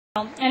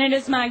And it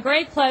is my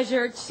great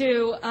pleasure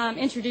to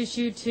introduce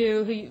you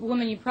to a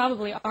woman you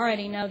probably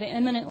already know, the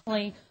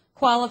eminently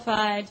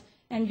qualified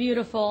and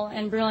beautiful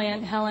and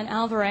brilliant Helen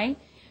Alvare,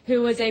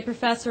 who is a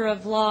professor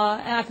of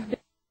law. I've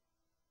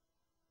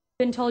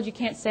been told you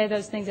can't say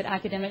those things at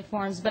academic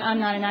forums, but I'm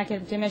not an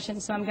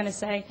academician, so I'm going to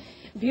say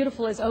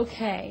beautiful is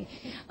okay.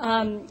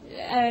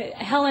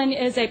 Helen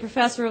is a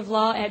professor of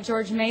law at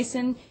George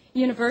Mason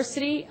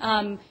University.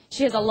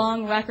 She has a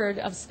long record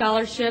of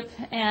scholarship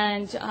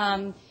and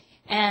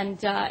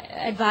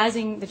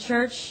advising the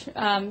church.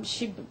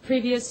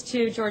 Previous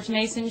to George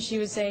Mason, she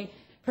was a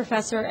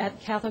professor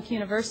at Catholic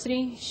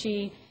University.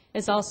 She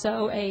is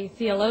also a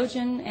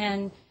theologian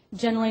and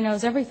generally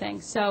knows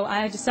everything. So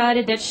I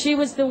decided that she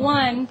was the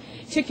one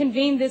to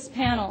convene this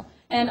panel.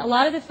 And a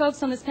lot of the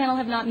folks on this panel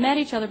have not met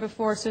each other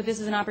before, so this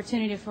is an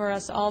opportunity for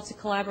us all to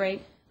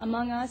collaborate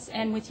among us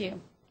and with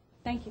you.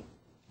 Thank you.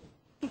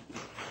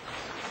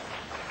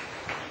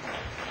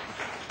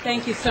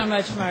 Thank you so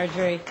much,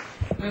 Marjorie.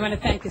 We want to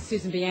thank the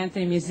Susan B.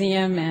 Anthony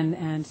Museum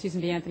and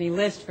Susan B. Anthony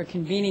List for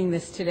convening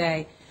this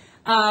today.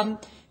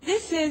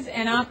 This is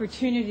an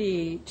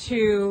opportunity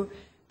to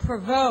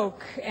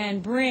provoke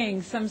and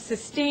bring some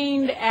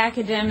sustained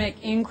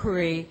academic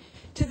inquiry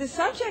to the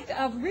subject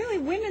of really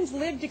women's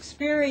lived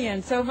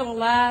experience over the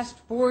last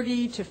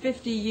 40 to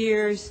 50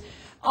 years,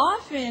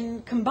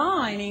 often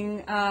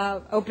combining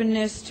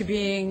openness to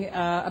being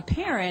a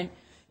parent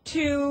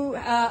to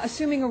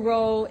assuming a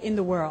role in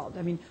the world.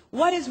 I mean,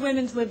 what is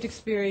women's lived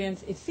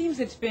experience? It seems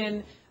it's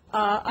been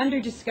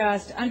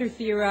under-discussed,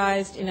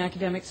 under-theorized in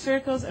academic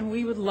circles, and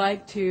we would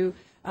like to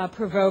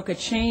provoke a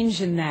change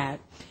in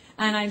that.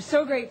 And I'm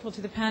so grateful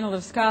to the panel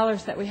of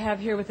scholars that we have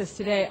here with us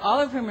today,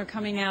 all of whom are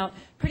coming out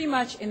pretty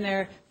much in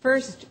their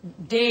first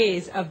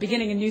days of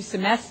beginning a new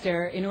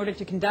semester in order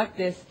to conduct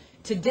this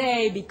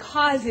today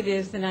because it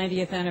is the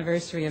 90th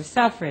anniversary of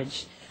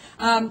suffrage.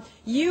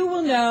 You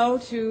will know,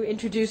 to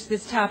introduce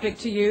this topic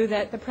to you,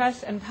 that the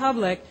press and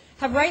public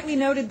have rightly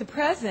noted the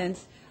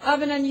presence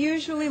of an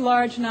unusually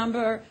large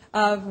number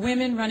of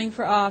women running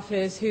for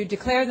office who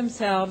declare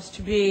themselves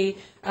to be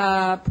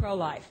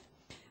pro-life.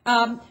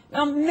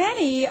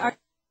 Many are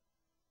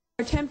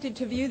tempted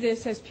to view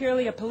this as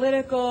purely a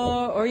political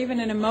or even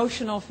an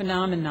emotional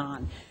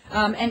phenomenon,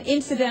 an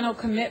incidental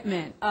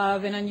commitment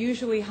of an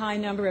unusually high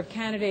number of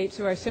candidates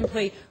who are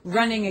simply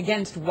running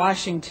against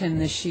Washington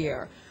this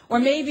year. Or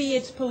maybe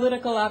it's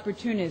political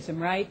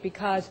opportunism, right?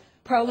 Because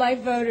pro-life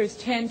voters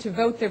tend to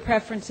vote their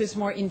preferences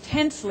more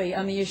intensely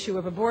on the issue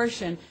of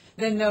abortion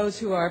than those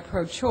who are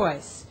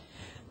pro-choice.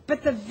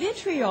 But the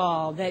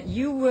vitriol that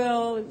you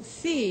will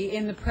see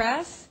in the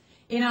press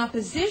in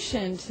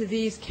opposition to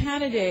these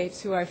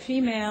candidates who are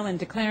female and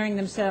declaring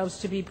themselves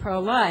to be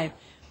pro-life,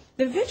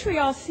 the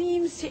vitriol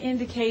seems to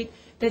indicate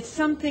that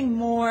something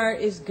more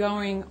is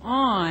going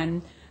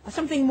on,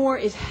 something more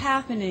is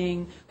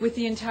happening with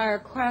the entire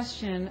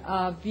question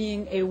of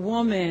being a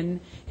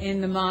woman in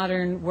the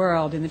modern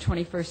world, in the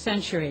 21st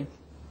century.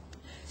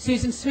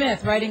 Susan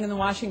Smith, writing in the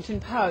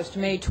Washington Post,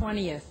 May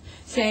 20th,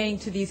 saying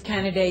to these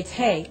candidates,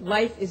 hey,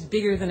 life is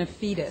bigger than a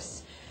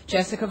fetus.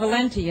 Jessica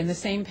Valenti in the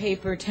same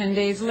paper 10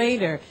 days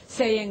later,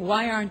 saying,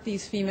 why aren't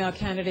these female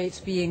candidates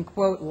being,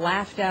 quote,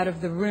 laughed out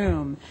of the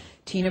room?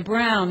 Tina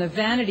Brown of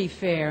Vanity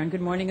Fair and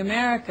Good Morning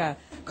America,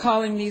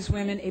 calling these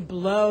women a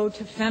blow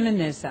to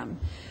feminism.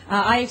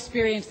 I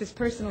experienced this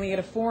personally at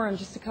a forum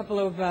just a couple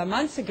of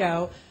months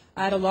ago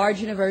at a large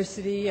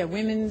university, a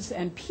women's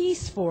and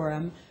peace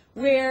forum,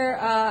 where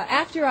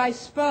after I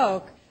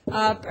spoke,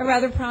 a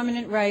rather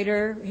prominent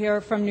writer here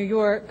from New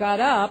York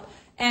got up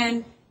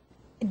and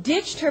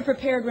ditched her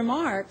prepared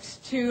remarks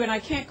to, and I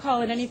can't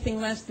call it anything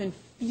less than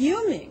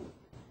fuming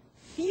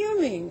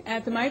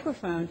at the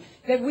microphone,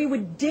 that we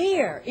would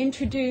dare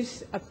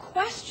introduce a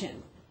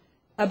question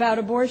about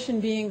abortion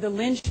being the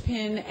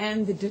linchpin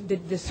and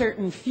the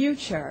certain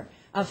future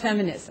of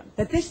feminism.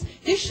 That this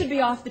should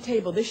be off the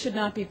table. This should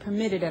not be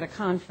permitted at a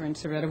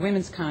conference or at a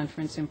women's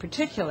conference in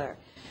particular.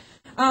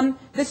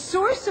 The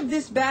source of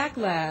this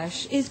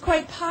backlash is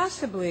quite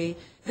possibly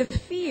the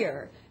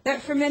fear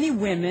that for many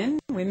women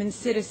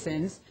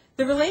citizens,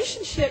 the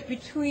relationship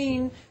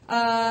between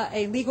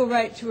a legal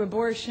right to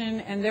abortion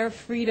and their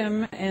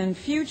freedom and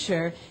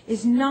future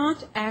is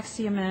not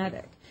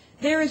axiomatic.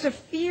 There is a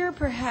fear,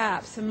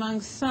 perhaps,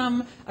 among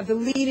some of the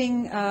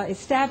leading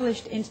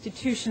established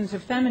institutions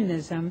of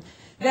feminism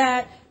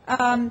that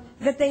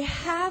they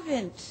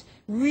haven't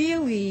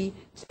really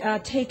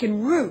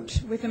taken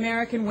root with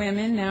American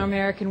women, now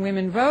American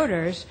women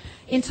voters,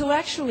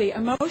 intellectually,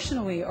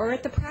 emotionally, or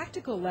at the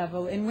practical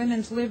level in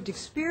women's lived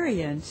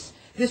experience,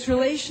 this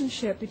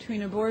relationship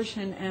between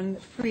abortion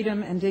and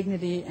freedom and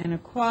dignity and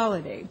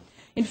equality.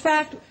 In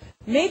fact,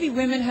 maybe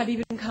women have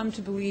even come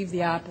to believe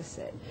the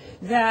opposite,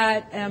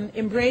 that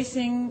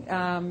embracing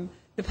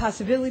the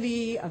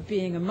possibility of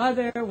being a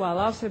mother while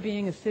also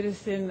being a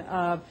citizen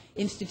of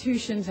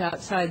institutions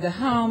outside the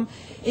home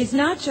is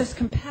not just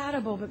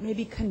compatible but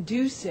maybe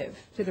conducive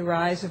to the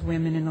rise of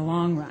women in the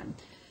long run.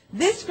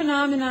 This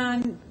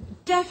phenomenon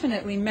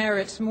definitely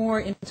merits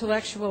more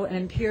intellectual and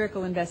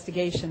empirical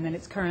investigation than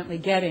it's currently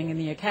getting in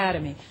the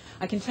academy.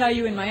 I can tell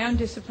you in my own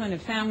discipline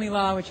of family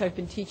law, which I've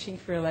been teaching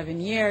for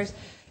 11 years,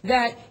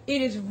 that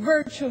it is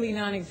virtually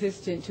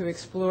non-existent to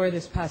explore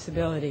this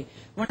possibility.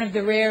 One of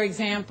the rare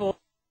examples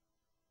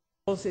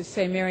is,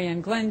 say,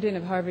 Marianne Glendon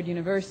of Harvard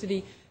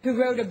University,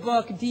 who wrote a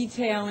book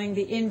detailing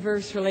the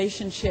inverse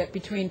relationship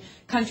between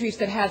countries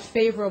that have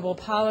favorable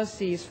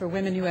policies for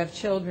women who have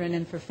children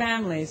and for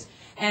families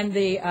and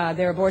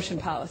their abortion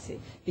policy.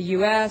 The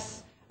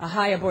U.S., a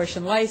high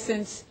abortion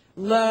license,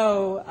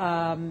 low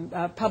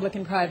public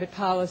and private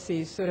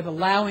policies sort of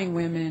allowing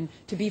women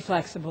to be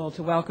flexible,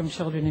 to welcome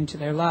children into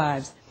their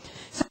lives.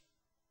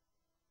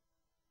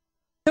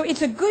 So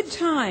it's a good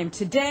time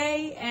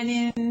today and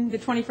in the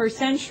 21st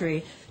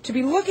century to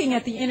be looking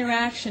at the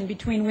interaction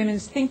between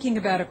women's thinking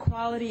about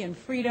equality and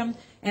freedom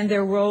and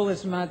their role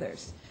as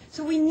mothers.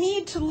 So we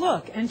need to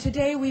look, and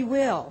today we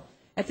will,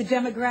 at the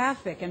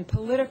demographic and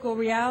political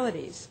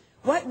realities.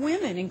 What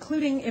women,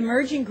 including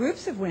emerging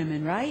groups of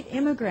women, right,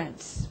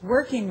 immigrants,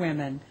 working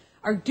women,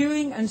 are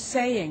doing and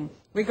saying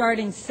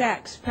regarding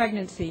sex,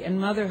 pregnancy, and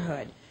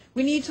motherhood.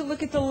 We need to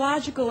look at the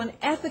logical and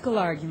ethical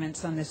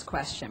arguments on this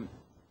question.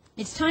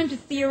 It's time to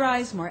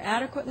theorize more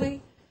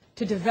adequately,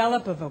 to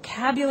develop a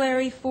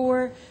vocabulary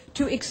for,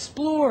 to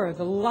explore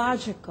the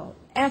logical,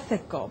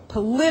 ethical,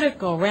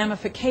 political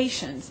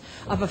ramifications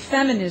of a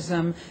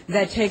feminism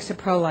that takes a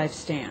pro-life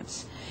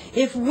stance.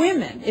 If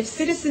women, if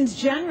citizens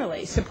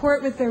generally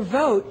support with their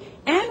vote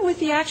and with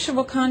the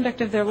actual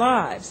conduct of their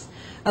lives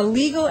a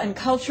legal and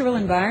cultural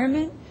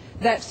environment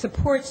that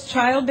supports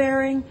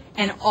childbearing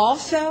and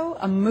also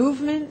a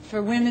movement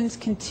for women's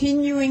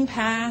continuing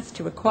path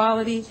to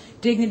equality,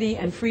 dignity,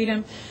 and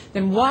freedom,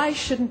 then why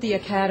shouldn't the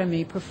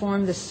Academy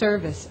perform the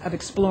service of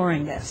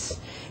exploring this,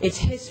 its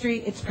history,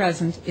 its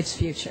present, its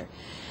future?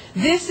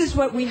 This is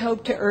what we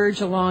hope to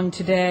urge along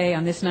today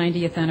on this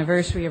 90th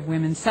anniversary of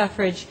women's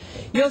suffrage.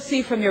 You'll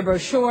see from your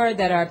brochure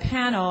that our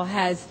panel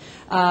has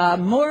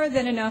more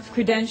than enough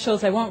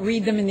credentials. I won't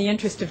read them in the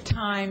interest of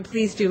time.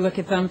 Please do look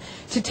at them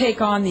to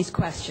take on these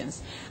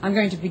questions. I'm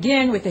going to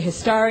begin with the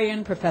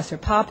historian, Professor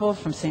Popple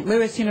from St.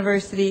 Louis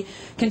University,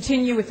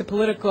 continue with the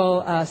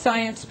political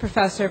science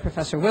professor,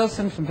 Professor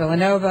Wilson from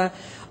Villanova,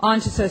 on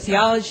to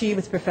sociology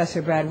with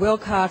Professor Brad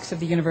Wilcox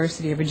of the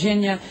University of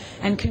Virginia,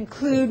 and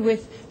conclude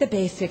with the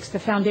basics, the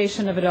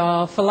foundation of it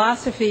all,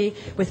 philosophy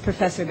with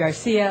Professor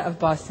Garcia of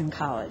Boston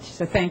College.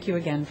 So thank you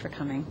again for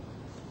coming.